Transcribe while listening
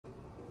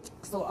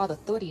So on the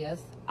 30th,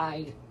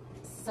 I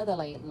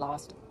suddenly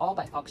lost all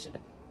my function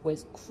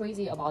with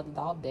crazy amount of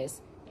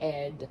numbness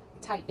and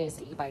tightness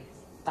in my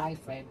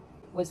diaphragm,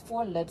 with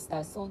 4 limbs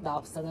that so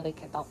numb suddenly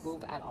cannot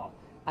move at all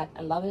at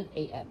 11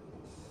 a.m.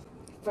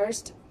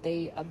 First,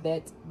 they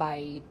admit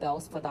my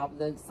Bell's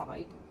phenomenon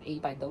sign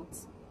in my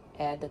notes,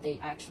 and they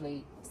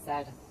actually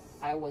said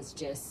I was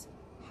just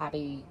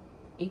having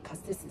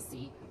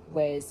inconsistency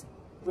with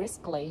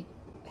briskly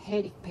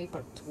handing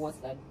paper towards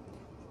them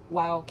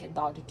while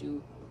cannot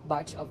do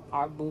much of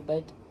arm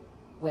movement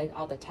when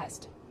on the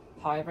test.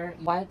 However,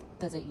 one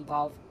doesn't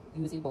involve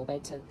using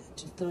momentum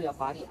to throw your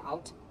body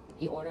out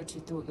in order to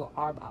throw your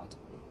arm out.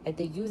 And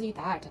they're using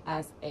that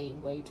as a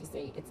way to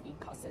say it's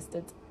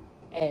inconsistent.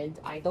 And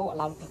I know a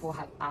lot of people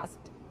have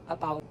asked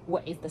about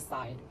what is the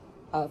sign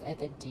of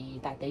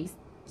FND that they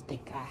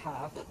think I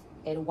have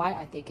and why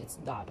I think it's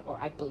not, or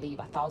I believe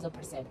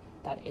 1000%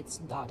 that it's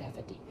not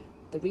FND.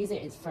 The reason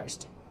is,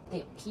 first,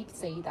 they keep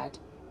saying that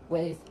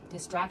with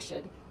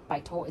distraction, my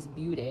tone is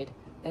muted,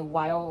 and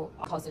while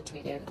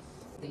concentrated,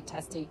 they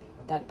testing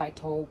that my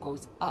tone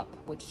goes up,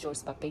 which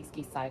shows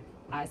Babinski sign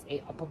as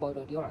a upper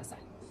motor neuron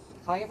sign.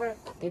 However,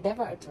 they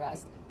never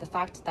addressed the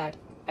fact that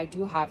I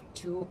do have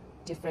 3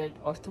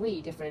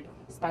 different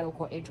spinal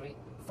cord injury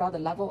from the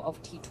level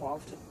of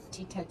T12 to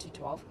T10 to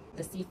 12,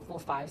 the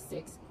C4, 5,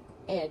 6,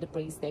 and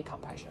brainstem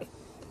compression.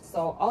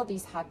 So all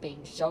these have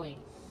been showing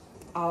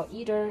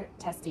either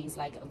testings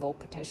like low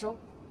potential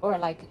or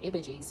like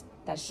images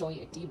that showing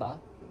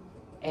edema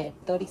and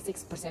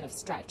 36% of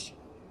stretch,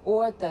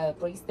 or the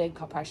brainstem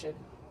compression,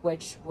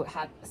 which would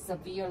have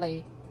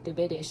severely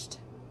diminished,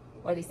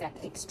 or at least an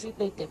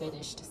extremely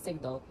diminished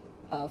signal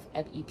of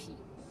MEP.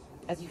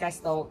 As you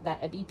guys know,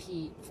 that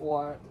MEP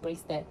for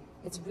brainstem,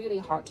 it's really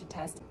hard to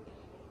test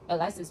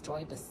unless it's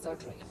during the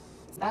surgery.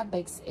 So that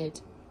makes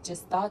it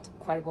just not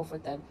credible for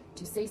them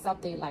to say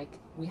something like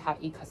we have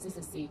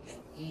inconsistency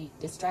in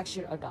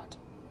distraction or not.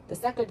 The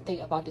second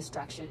thing about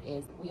distraction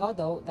is we all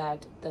know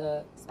that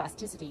the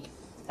spasticity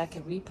that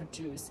can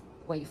reproduce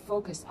when you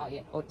focus on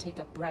it or take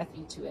a breath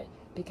into it,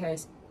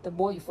 because the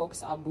more you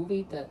focus on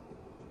moving the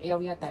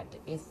area that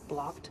is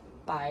blocked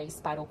by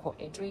spinal cord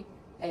injury,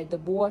 and the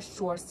more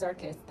short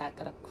circuits that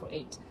gonna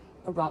create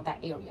around that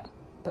area.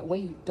 But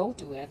when you don't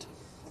do it,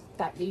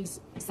 that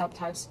means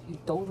sometimes you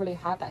don't really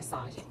have that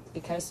sign,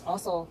 because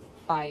also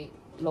by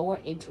lower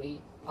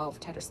injury of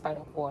tender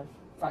spinal cord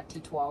from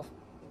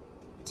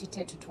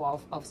T10 to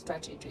 12 of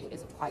stretch injury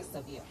is quite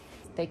severe.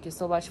 Thank you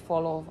so much for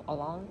following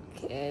along,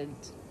 and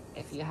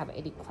if you have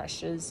any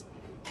questions,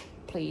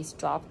 please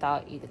drop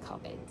down in the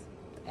comments.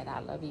 And I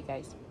love you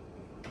guys.